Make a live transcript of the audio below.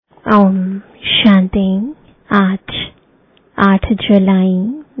ओम शांति। आज 8 जुलाई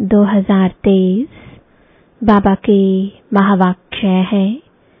 2023 बाबा के महावाक्य है,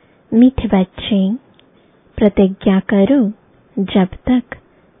 मीठे बच्चे प्रतिज्ञा करो, जब तक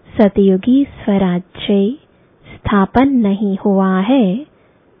सतयुगी स्वराज्य स्थापन नहीं हुआ है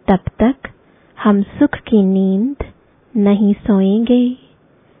तब तक हम सुख की नींद नहीं सोएंगे।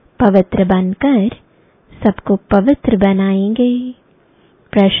 पवित्र बनकर सबको पवित्र बनाएंगे।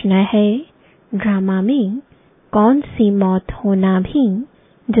 प्रश्न है, ड्रामा में कौन सी मौत होना भी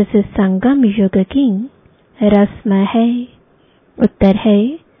जैसे संगम युग की रस्म है? उत्तर है,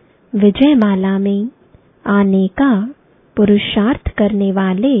 विजयमाला में आने का पुरुषार्थ करने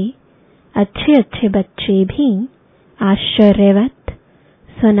वाले अच्छे अच्छे बच्चे भी आश्चर्यवत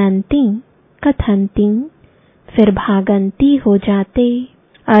सुनंती कथंती फिर भागंती हो जाते,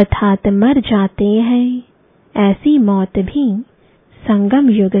 अर्थात मर जाते हैं। ऐसी मौत भी संगम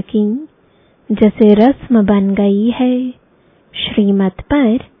युग की जैसे रस्म बन गई है। श्रीमत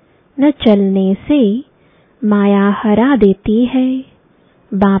पर न चलने से माया हरा देती है।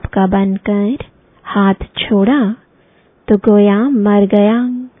 बाप का बनकर हाथ छोड़ा तो गोया मर गया।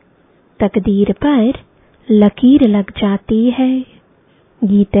 तकदीर पर लकीर लग जाती है।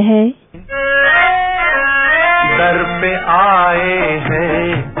 गीत है, दर पे आए हैं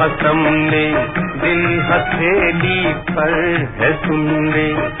असमने, दिल हथेली पर है सुनने,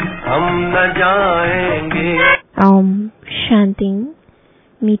 हम न जाएंगे। ओम शांति।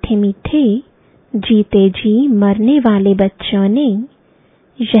 मीठे मीठे जीते जी मरने वाले बच्चों ने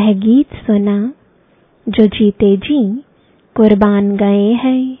यह गीत सुना, जो जीते जी कुर्बान गए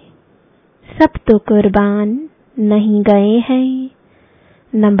हैं। सब तो कुर्बान नहीं गए हैं।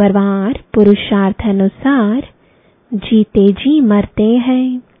 नंबरवार पुरुषार्थ अनुसार जीते जी मरते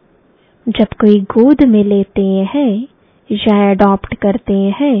हैं। जब कोई गोद में लेते हैं या अडॉप्ट करते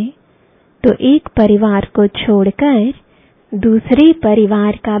हैं तो एक परिवार को छोड़कर दूसरे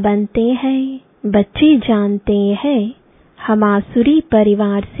परिवार का बनते हैं। बच्चे जानते हैं हम आसुरी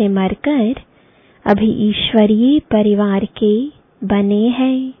परिवार से मरकर अभी ईश्वरीय परिवार के बने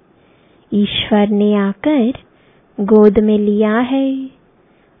हैं। ईश्वर ने आकर गोद में लिया है।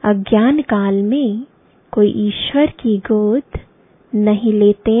 अज्ञान काल में कोई ईश्वर की गोद नहीं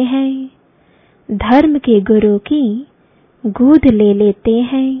लेते हैं। धर्म के गुरु की गोद ले लेते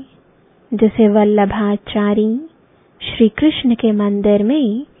हैं। जैसे वल्लभाचारी श्री कृष्ण के मंदिर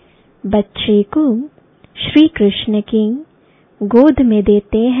में बच्चे को श्री कृष्ण की गोद में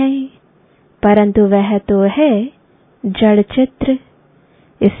देते हैं, परंतु वह तो है जड़ चित्र।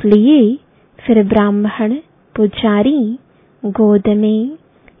 इसलिए फिर ब्राह्मण पुजारी गोद में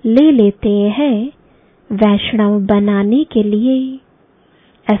ले लेते हैं वैष्णव बनाने के लिए।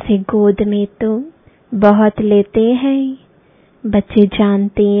 ऐसे गोद में तो बहुत लेते हैं। बच्चे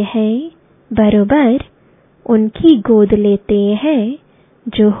जानते हैं बरोबर उनकी गोद लेते हैं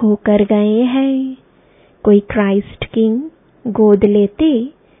जो होकर गए हैं। कोई क्राइस्ट की गोद लेते,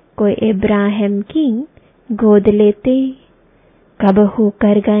 कोई इब्राहिम की गोद लेते। कब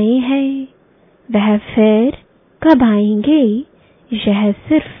होकर गए हैं, वह फिर कब आएंगे, यह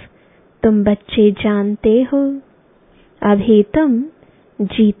सिर्फ तुम बच्चे जानते हो। अभी तुम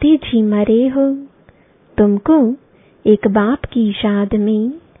जीते जी मरे हो। तुमको एक बाप की याद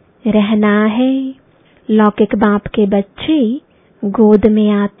में रहना है। लौकिक बाप के बच्चे गोद में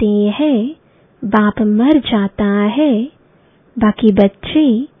आते हैं, बाप मर जाता है, बाकी बच्चे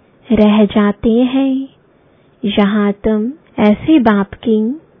रह जाते हैं। यहाँ तुम ऐसे बाप की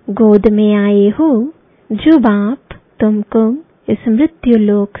गोद में आए हो जो बाप तुमको इस मृत्यु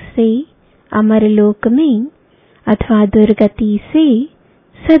लोक से अमर लोक में अथवा दुर्गति से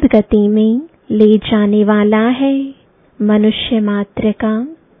सदगति में ले जाने वाला है। मनुष्य मात्र का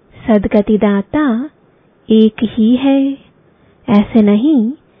सदगति दाता एक ही है। ऐसे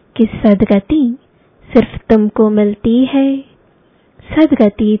नहीं कि सदगति सिर्फ तुमको मिलती है।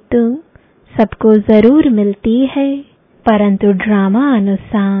 सदगति तो सबको जरूर मिलती है, परंतु ड्रामा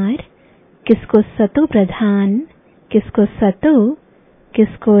अनुसार किसको सतो प्रधान, किसको सतो,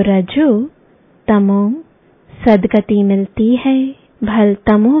 किसको रजो, तमो सदगति मिलती है। भल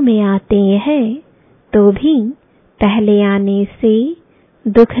तमो में आते हैं तो भी पहले आने से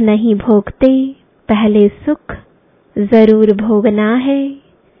दुख नहीं भोगते। पहले सुख जरूर भोगना है,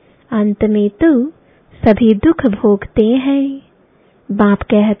 अंत में तो सभी दुख भोगते हैं। बाप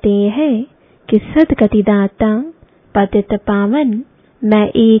कहते हैं कि सदगति दाता पतित पावन मैं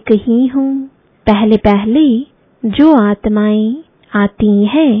एक ही हूँ। पहले पहले जो आत्माएं आती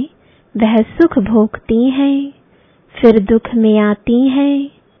हैं वह सुख भोगती हैं, फिर दुख में आती हैं।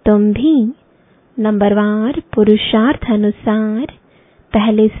 तुम भी नंबरवार पुरुषार्थ अनुसार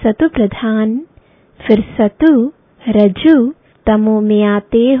पहले सतु प्रधान, फिर सतु रजु तमो में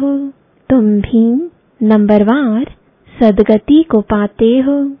आते हो। तुम भी नंबरवार सदगति को पाते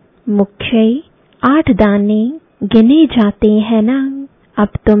हो। मुख्य 8 दाने गिने जाते हैं ना।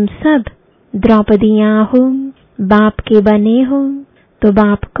 अब तुम सब द्रौपदियां हो, बाप के बने हो, तो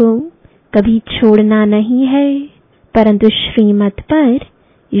बाप को कभी छोड़ना नहीं है, परंतु श्रीमत पर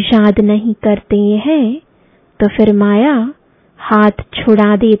याद नहीं करते हैं तो फिर माया हाथ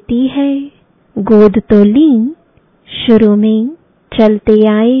छुड़ा देती है। गोद तो ली, शुरू में चलते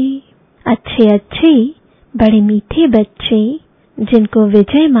आए, अच्छे अच्छे बड़े मीठे बच्चे जिनको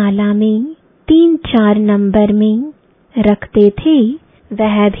विजय माला में 3-4 नंबर में रखते थे,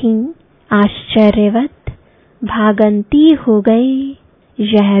 वह भी आश्चर्यवत भागंती हो गए।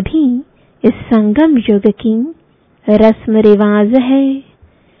 यह भी इस संगम युग की रस्म रिवाज है।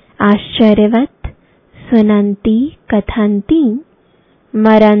 आश्चर्यवत सुनंती कथंती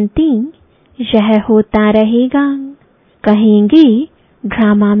मरंती यह होता रहेगा। कहेंगे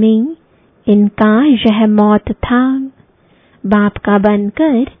ड्रामा में इनका यह मौत था। बाप का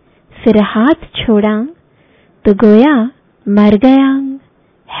बनकर फिर हाथ छोड़ा तो गोया मर गया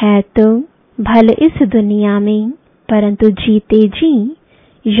है, तो भल इस दुनिया में, परंतु जीते जी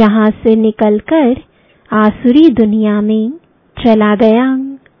यहाँ से निकलकर आसुरी दुनिया में चला गया।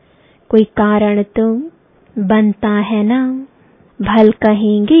 कोई कारण तो बनता है ना। भल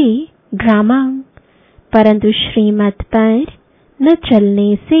कहेंगे ड्रामा, परंतु श्रीमत पर न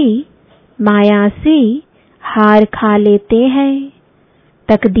चलने से माया से हार खा लेते हैं।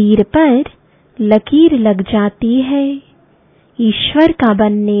 तकदीर पर लकीर लग जाती है। ईश्वर का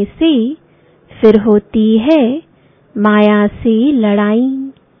बनने से फिर होती है माया से लड़ाई।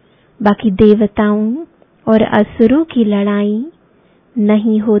 बाकी देवताओं और असुरों की लड़ाई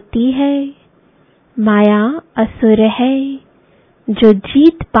नहीं होती है। माया असुर है जो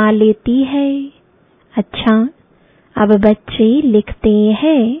जीत पा लेती है। अच्छा, अब बच्चे लिखते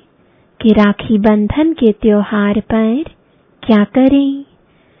हैं कि राखी बंधन के त्योहार पर क्या करें।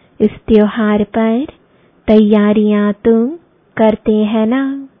 इस त्योहार पर तैयारियां तो करते हैं ना।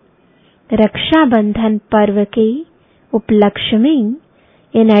 रक्षाबंधन पर्व के उपलक्ष्य में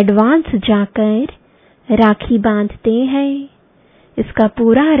इन एडवांस जाकर राखी बांधते हैं। इसका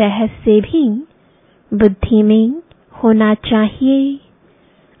पूरा रहस्य भी बुद्धि में होना चाहिए।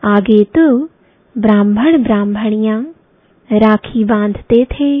 आगे तो ब्राह्मण ब्राह्मणियां राखी बांधते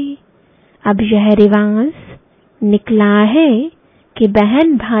थे। अब यह रिवाज निकला है कि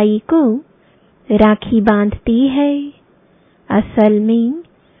बहन भाई को राखी बांधती है। असल में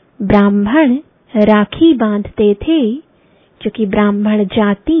ब्राह्मण राखी बांधते थे, क्योंकि ब्राह्मण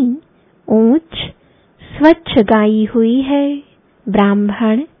जाति ऊंच स्वच्छ गाई हुई है।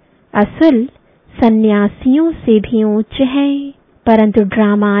 ब्राह्मण असल सन्यासियों से भी ऊंच है, परंतु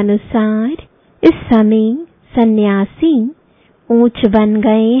ड्रामानुसार इस समय सन्यासी ऊंच बन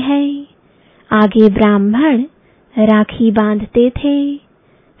गए हैं। आगे ब्राह्मण राखी बांधते थे,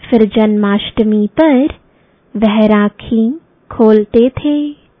 फिर जन्माष्टमी पर वह राखी खोलते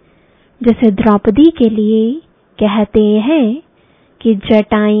थे। जैसे द्रौपदी के लिए कहते हैं कि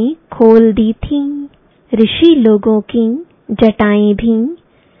जटाएं खोल दी थीं। ऋषि लोगों की जटाएं भी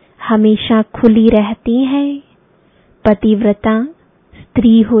हमेशा खुली रहती हैं। पतिव्रता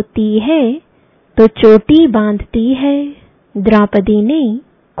स्त्री होती है तो चोटी बांधती है। द्रौपदी ने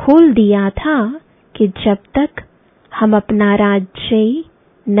खोल दिया था कि जब तक हम अपना राज्य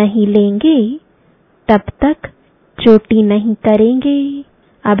नहीं लेंगे तब तक चोटी नहीं करेंगे।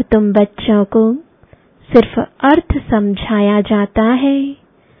 अब तुम बच्चों को सिर्फ अर्थ समझाया जाता है।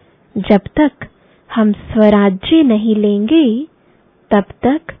 जब तक हम स्वराज्य नहीं लेंगे तब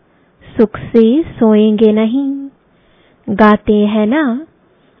तक सुख से सोएंगे नहीं। गाते हैं ना,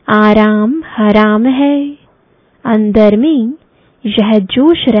 आराम हराम है। अंदर में यह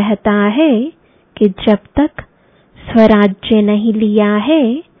जोश रहता है कि जब तक स्वराज्य नहीं लिया है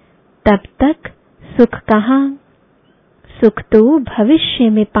तब तक सुख कहाँ। सुख तो भविष्य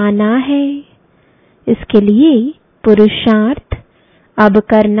में पाना है। इसके लिए पुरुषार्थ अब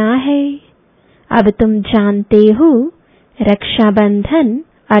करना है। अब तुम जानते हो, रक्षाबंधन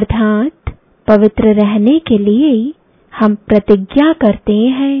अर्थात पवित्र रहने के लिए हम प्रतिज्ञा करते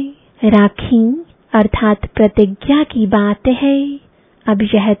हैं। राखी अर्थात प्रतिज्ञा की बात है। अब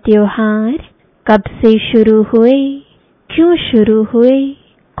यह त्योहार कब से शुरू हुए, क्यों शुरू हुए,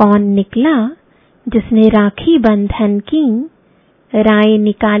 कौन निकला जिसने राखी बंधन की राय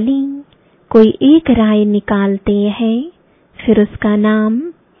निकाली। कोई एक राय निकालते हैं, फिर उसका नाम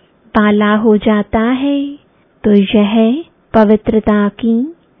पाला हो जाता है, तो यह पवित्रता की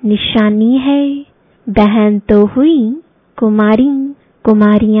निशानी है। बहन तो हुई कुमारी,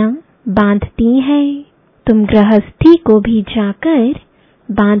 कुमारियां बांधती हैं, तुम गृहस्थी को भी जाकर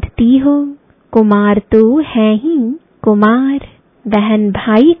बांधती हो। कुमार तो है ही कुमार, बहन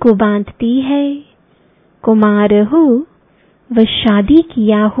भाई को बांधती है। कुमार हो वह शादी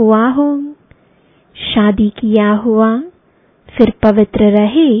किया हुआ हो, शादी किया हुआ फिर पवित्र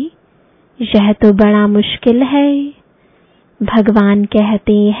रहे, यह तो बड़ा मुश्किल है। भगवान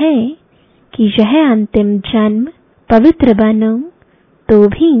कहते हैं कि यह अंतिम जन्म पवित्र बनो तो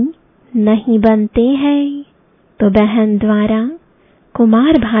भी नहीं बनते हैं। तो बहन द्वारा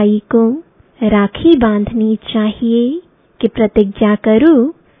कुमार भाई को राखी बांधनी चाहिए कि प्रतिज्ञा करो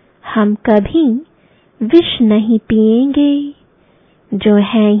हम कभी विष नहीं पिएंगे। जो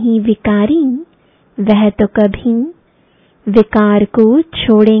है ही विकारी वह तो कभी विकार को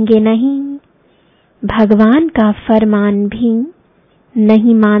छोड़ेंगे नहीं। भगवान का फरमान भी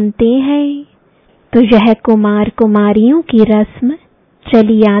नहीं मानते हैं। तो यह कुमार कुमारियों की रस्म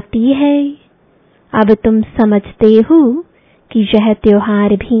चली आती है। अब तुम समझते हो कि यह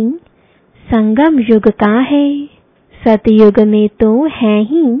त्योहार भी संगम युग का है। सतयुग में तो है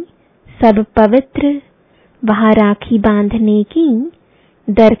ही सब पवित्र, वहां राखी बांधने की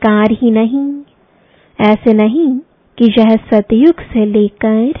दरकार ही नहीं। ऐसे नहीं कि यह सतयुग से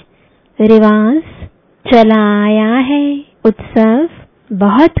लेकर रिवाज चला आया है। उत्सव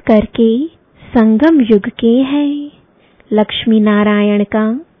बहुत करके संगम युग के हैं। लक्ष्मी नारायण का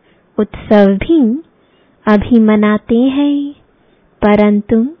उत्सव भी अभी मनाते हैं,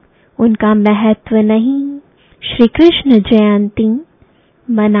 परंतु उनका महत्व नहीं। श्री कृष्ण जयंती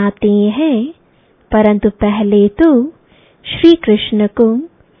मनाते हैं, परंतु पहले तो श्री कृष्ण को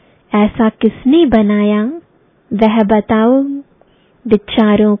ऐसा किसने बनाया वह बताओ।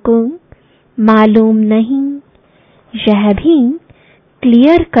 विचारों को मालूम नहीं, यह भी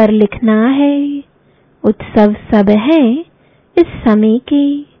क्लियर कर लिखना है। उत्सव सब है इस समय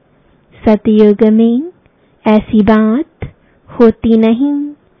के, सतयुग में ऐसी बात होती नहीं।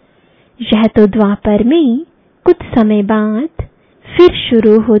 यह तो द्वापर में कुछ समय बाद फिर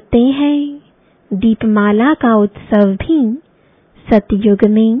शुरू होते हैं। दीपमाला का उत्सव भी सतयुग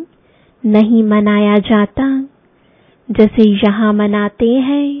में नहीं मनाया जाता जैसे यहाँ मनाते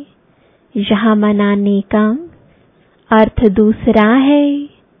हैं। यहाँ मनाने का अर्थ दूसरा है।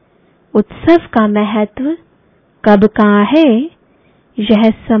 उत्सव का महत्व कब का है यह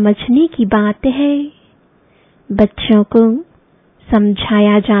समझने की बात है। बच्चों को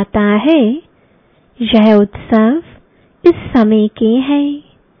समझाया जाता है यह उत्सव इस समय के हैं,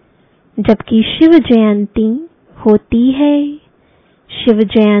 जबकि शिव जयंती होती है। शिव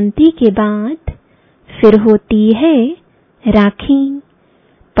जयंती के बाद फिर होती है राखी।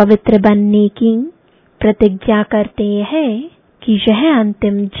 पवित्र बनने की प्रतिज्ञा करते हैं कि यह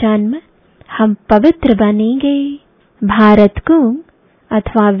अंतिम जन्म हम पवित्र बनेंगे। भारत को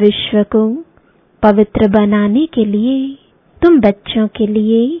अथवा विश्व को पवित्र बनाने के लिए तुम बच्चों के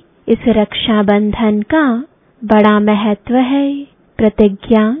लिए इस रक्षाबंधन का बड़ा महत्व है।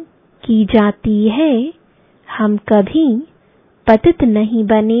 प्रतिज्ञा की जाती है हम कभी पतित नहीं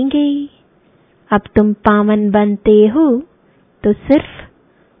बनेंगे। अब तुम पावन बनते हो तो सिर्फ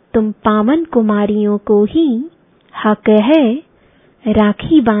तुम पावन कुमारियों को ही हक है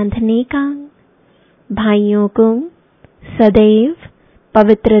राखी बांधने का। भाइयों को सदैव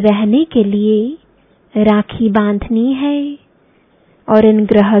पवित्र रहने के लिए राखी बांधनी है और इन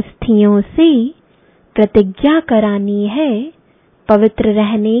गृहस्थियों से प्रतिज्ञा करानी है पवित्र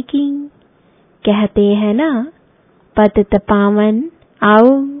रहने की। कहते हैं ना, पतित पावन आओ,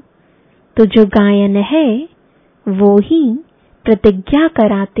 तो जो गायन है वो ही प्रतिज्ञा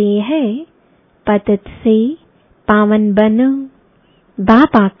कराते हैं पतित से पावन बनो।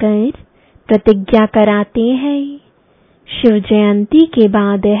 बाप आकर प्रतिज्ञा कराते हैं। शिव जयंती के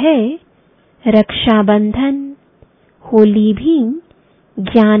बाद है रक्षाबंधन। होली भी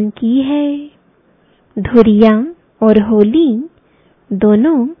ज्ञान की है। धुरिया और होली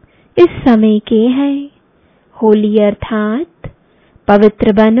दोनों इस समय के हैं। होली अर्थात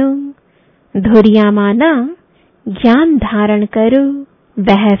पवित्र बनो, धुरिया माना ज्ञान धारण करो।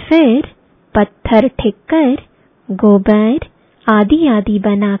 वह फिर पत्थर ठिक्कर, गोबर आदि आदि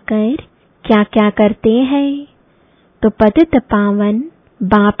बनाकर क्या क्या करते हैं। तो पतित पावन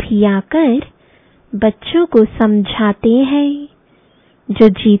बाप ही आकर बच्चों को समझाते हैं। जो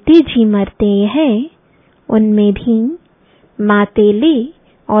जीते जी मरते हैं उनमें भी मातेले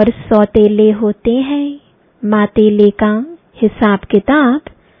और सौतेले होते हैं। मातेले का हिसाब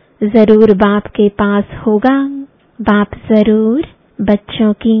किताब जरूर बाप के पास होगा। बाप जरूर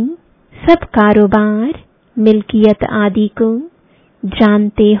बच्चों की सब कारोबार, मिल्कियत आदि को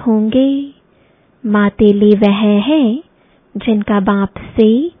जानते होंगे। मातेले वह है जिनका बाप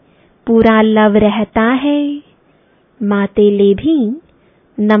से पूरा लव रहता है। मातेले भी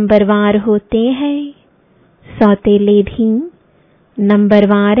नंबरवार होते हैं, सौतेले भी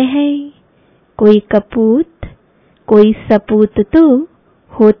नंबरवार है। कोई कपूत कोई सपूत तो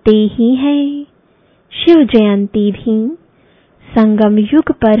होते ही है। शिव जयंती भी संगम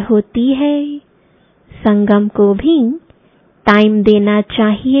युग पर होती है। संगम को भी टाइम देना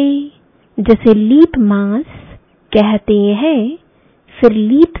चाहिए। जैसे लीप मास कहते हैं, फिर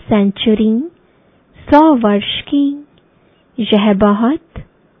लीप सेंचुरी 100 वर्ष की। यह बहुत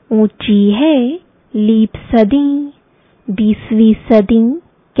ऊंची है लीप सदी, 20वीं सदी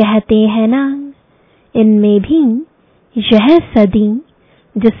कहते हैं ना। इनमें भी यह सदी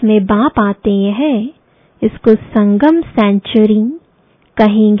जिसमें बाप आते हैं, इसको संगम सेंचुरी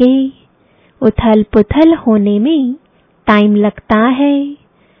कहेंगे। उथल पुथल होने में टाइम लगता है।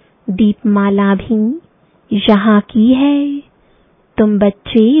 दीपमाला भी यहाँ की है। तुम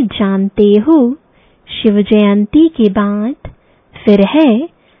बच्चे जानते हो, शिव जयंती के बाद फिर है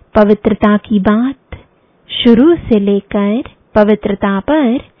पवित्रता की बात। शुरू से लेकर पवित्रता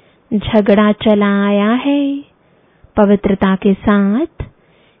पर झगड़ा चला आया है। पवित्रता के साथ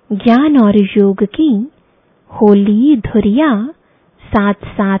ज्ञान और योग की होली धुरिया साथ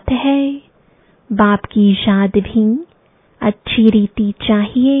साथ है। बाप की याद भी अच्छी रीति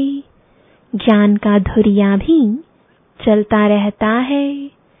चाहिए। ज्ञान का धुरिया भी चलता रहता है।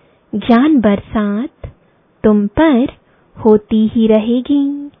 ज्ञान बरसात तुम पर होती ही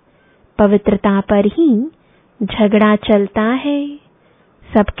रहेगी। पवित्रता पर ही झगड़ा चलता है।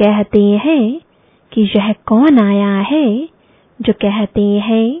 सब कहते हैं कि यह कौन आया है जो कहते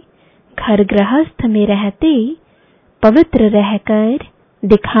हैं घर गृहस्थ में रहते पवित्र रहकर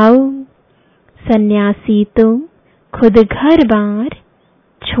दिखाओ। सन्यासी तो खुद घर बार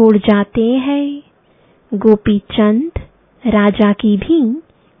छोड़ जाते हैं। गोपी चंद राजा की भी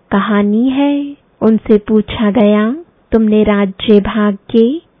कहानी है। उनसे पूछा गया, तुमने राज्य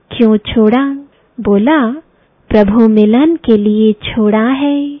भाग्य क्यों छोड़ा? बोला, प्रभु मिलन के लिए छोड़ा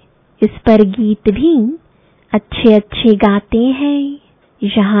है। इस पर गीत भी अच्छे अच्छे गाते हैं।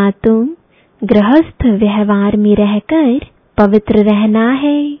 यहाँ तुम गृहस्थ व्यवहार में रहकर पवित्र रहना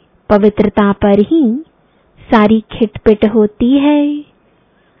है। पवित्रता पर ही सारी खिटपिट होती है।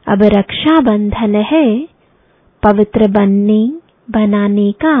 अब रक्षा बंधन है, पवित्र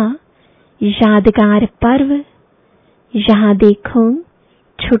बनाने का यादगार पर्व। यहाँ देखो,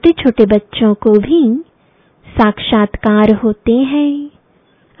 छोटे छोटे बच्चों को भी साक्षात्कार होते हैं।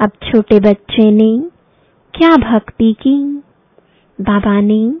 अब छोटे बच्चे ने क्या भक्ति की, बाबा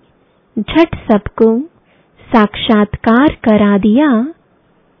ने झट सबको साक्षात्कार करा दिया।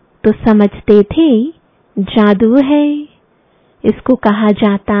 तो समझते थे जादू है। इसको कहा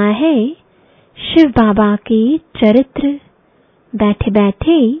जाता है शिव बाबा के चरित्र। बैठे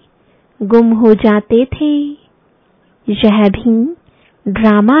बैठे गुम हो जाते थे। यह भी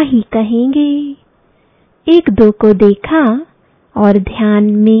ड्रामा ही कहेंगे। एक दो को देखा और ध्यान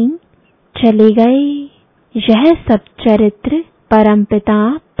में चले गए। यह सब चरित्र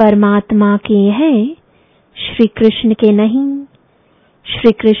परमपिता परमात्मा के हैं, श्री कृष्ण के नहीं।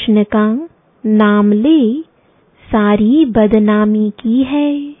 श्री कृष्ण का नाम ले सारी बदनामी की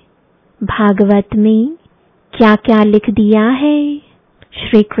है। भागवत में क्या क्या लिख दिया है।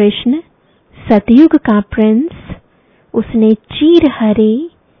 श्री कृष्ण सतयुग का प्रिंस, उसने चीर हरे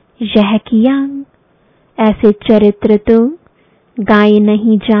यह किया। ऐसे चरित्र तो गाए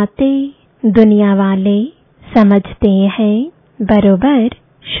नहीं जाते। दुनिया वाले समझते हैं बरोबर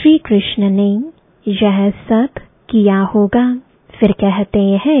श्री कृष्ण ने यह सब किया होगा। फिर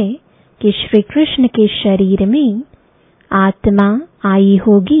कहते हैं कि श्री कृष्ण के शरीर में आत्मा आई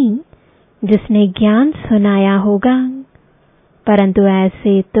होगी जिसने ज्ञान सुनाया होगा। परंतु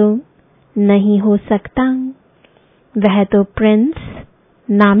ऐसे तो नहीं हो सकता। वह तो प्रिंस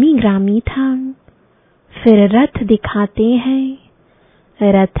नामी ग्रामी था। फिर रथ दिखाते हैं।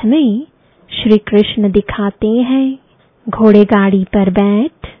 रथ में श्री कृष्ण दिखाते हैं। घोड़े गाड़ी पर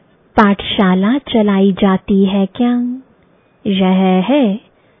बैठ पाठशाला चलाई जाती है क्या? यह है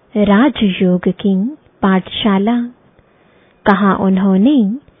राजयोग की पाठशाला। कहाँ उन्होंने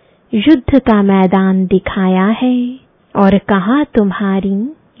युद्ध का मैदान दिखाया है और कहाँ तुम्हारी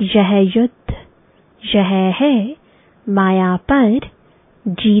यह युद्ध। यह है माया पर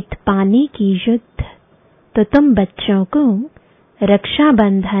जीत पाने की युद्ध। तो तुम बच्चों को रक्षा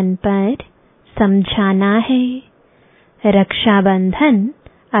बंधन पर समझाना है। रक्षा बंधन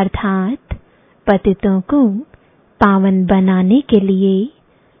अर्थात पतितों को पावन बनाने के लिए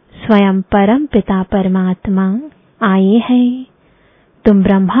स्वयं परम पिता परमात्मा आए हैं। तुम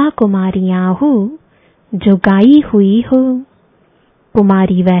ब्रह्मा कुमारियां हो, जो गाई हुई हो।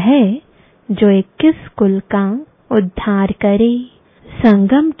 कुमारी वह जो 21 कुल का उद्धार करे।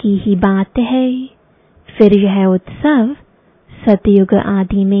 संगम की ही बात है। फिर यह उत्सव सतयुग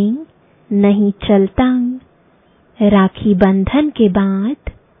आदि में नहीं चलता। राखी बंधन के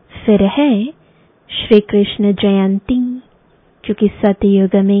बाद फिर है श्री कृष्ण जयंती, क्योंकि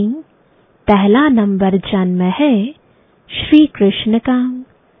सतयुग में पहला नंबर जन्म है श्री कृष्ण का।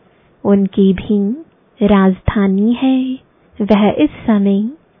 उनकी भी राजधानी है। वह इस समय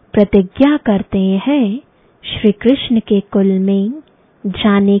प्रतिज्ञा करते हैं श्री कृष्ण के कुल में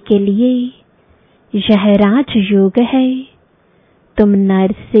जाने के लिए। यह राजयोग है। तुम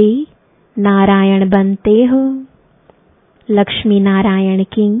नर से नारायण बनते हो। लक्ष्मी नारायण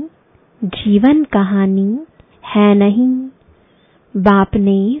की जीवन कहानी है नहीं, बाप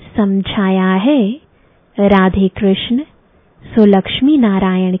ने समझाया है। राधे कृष्ण सो लक्ष्मी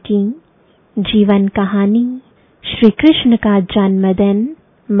नारायण की जीवन कहानी। श्री कृष्ण का जन्मदिन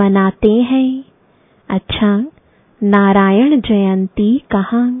मनाते हैं। अच्छा, नारायण जयंती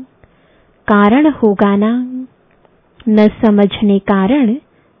कहाँ? कारण होगा ना। न समझने कारण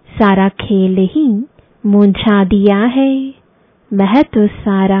सारा खेल ही मुंझा दिया है। महत्व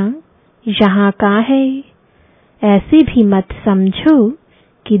सारा यहाँ का है। ऐसे भी मत समझो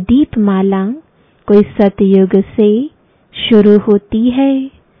कि दीपमाला कोई सतयुग से शुरू होती है।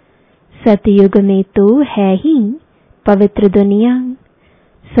 सतयुग में तो है ही पवित्र दुनिया।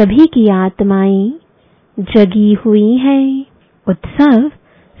 सभी की आत्माएं जगी हुई हैं। उत्सव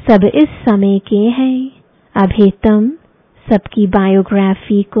सब इस समय के हैं। अभी तुम सबकी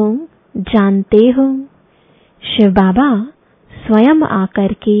बायोग्राफी को जानते हो। शिव बाबा स्वयं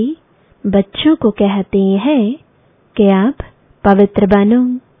आकर के बच्चों को कहते हैं कि अब पवित्र बनो,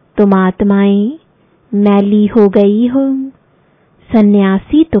 तुम आत्माएं मैली हो गई हो।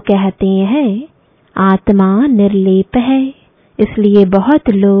 सन्यासी तो कहते हैं आत्मा निर्लेप है। इसलिए बहुत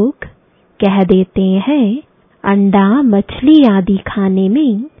लोग कह देते हैं अंडा मछली आदि खाने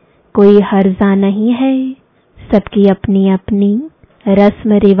में कोई हर्जा नहीं है। सबकी अपनी अपनी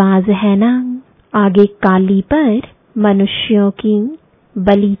रस्म रिवाज है ना। आगे काली पर मनुष्यों की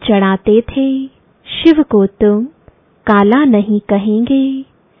बलि चढ़ाते थे। शिव को तो काला नहीं कहेंगे,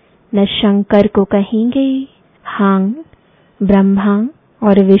 न शंकर को कहेंगे। हाँ, ब्रह्मा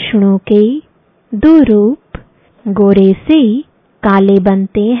और विष्णु के 2 रूप गोरे से काले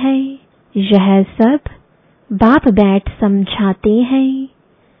बनते हैं। यह सब बाप बैठ समझाते हैं।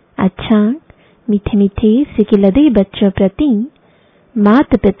 अच्छा, मीठे मीठे सिकिलदे बच्चों प्रति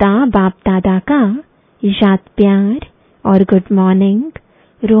माता पिता बाप दादा का याद प्यार और गुड मॉर्निंग।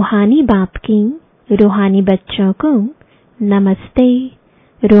 रूहानी बाप की रूहानी बच्चों को नमस्ते।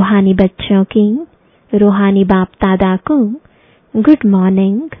 रूहानी बच्चों की रूहानी बाप दादा को गुड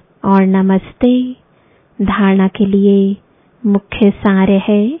मॉर्निंग और नमस्ते। धारणा के लिए मुख्य सार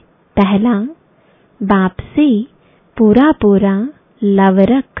है। पहला, बाप से पूरा पूरा लव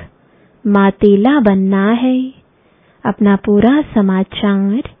रख मातेला बनना है। अपना पूरा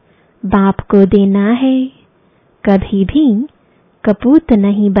समाचार बाप को देना है। कभी भी कपूत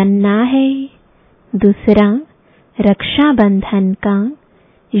नहीं बनना है। दूसरा, रक्षा बंधन का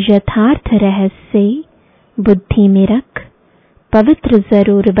यथार्थ रहस्य बुद्धि में रख पवित्र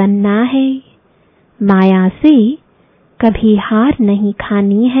जरूर बनना है। माया से कभी हार नहीं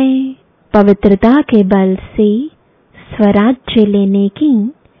खानी है। पवित्रता के बल से स्वराज्य लेने की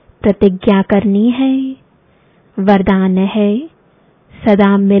प्रतिज्ञा करनी है। वरदान है,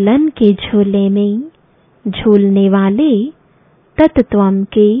 सदा मिलन के झूले में झूलने वाले तत्त्वम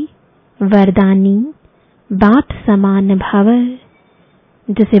के वरदानी बाप समान भव।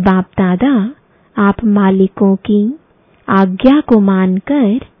 जिसे बाप दादा आप मालिकों की आज्ञा को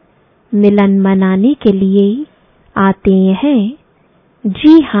मानकर मिलन मनाने के लिए आते हैं।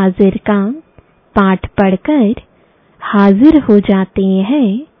 जी हाजिर का पाठ पढ़कर हाजिर हो जाते हैं।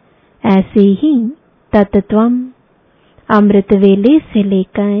 ऐसे ही तत्त्वम अमृत वेले से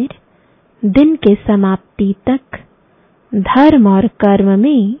लेकर दिन के समाप्ति तक धर्म और कर्म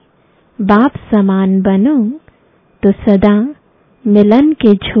में बाप समान बनो तो सदा मिलन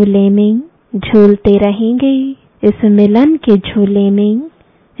के झूले में झूलते रहेंगे। इस मिलन के झूले में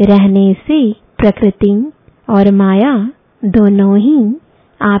रहने से प्रकृति और माया दोनों ही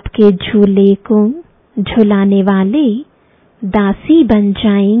आपके झूले को झुलाने वाले दासी बन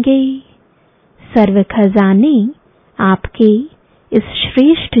जाएंगे। सर्व खजाने आपके इस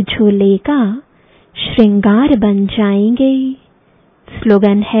श्रेष्ठ झूले का श्रृंगार बन जाएंगे।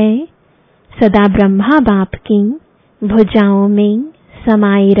 स्लोगन है, सदा ब्रह्मा बाप की भुजाओं में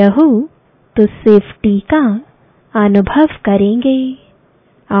समाये रहो तो सेफ्टी का अनुभव करेंगे।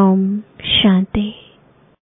 ओम शांति।